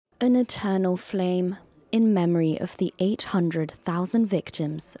An eternal flame in memory of the 800,000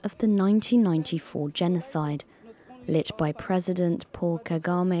 victims of the 1994 genocide, lit by President Paul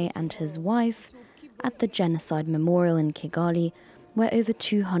Kagame and his wife at the Genocide Memorial in Kigali, where over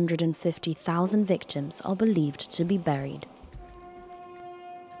 250,000 victims are believed to be buried.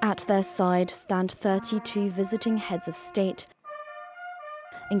 At their side stand 32 visiting heads of state,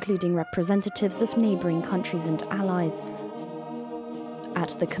 including representatives of neighbouring countries and allies.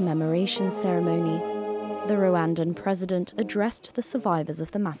 At the commemoration ceremony, the Rwandan president addressed the survivors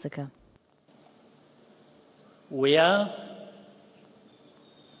of the massacre. We are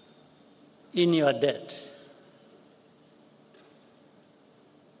in your debt.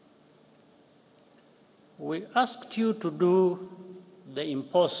 We asked you to do the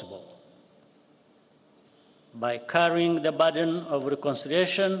impossible by carrying the burden of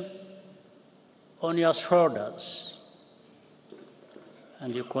reconciliation on your shoulders,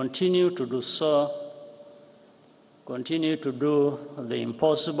 and you continue to do so, continue to do the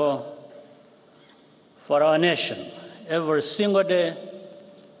impossible for our nation every single day,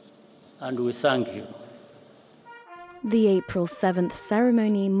 and we thank you. The April 7th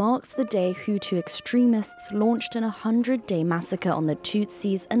ceremony marks the day Hutu extremists launched an 100-day massacre on the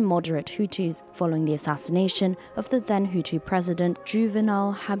Tutsis and moderate Hutus following the assassination of the then Hutu president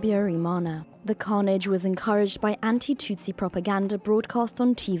Juvenal Habyarimana. The carnage was encouraged by anti-Tutsi propaganda broadcast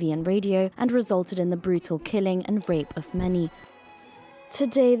on TV and radio and resulted in the brutal killing and rape of many.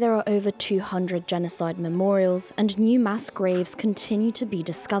 Today there are over 200 genocide memorials and new mass graves continue to be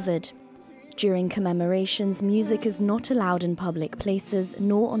discovered. During commemorations, music is not allowed in public places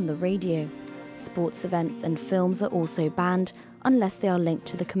nor on the radio. Sports events and films are also banned unless they are linked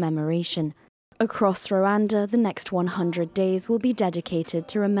to the commemoration. Across Rwanda, the next 100 days will be dedicated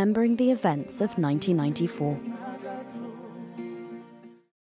to remembering the events of 1994.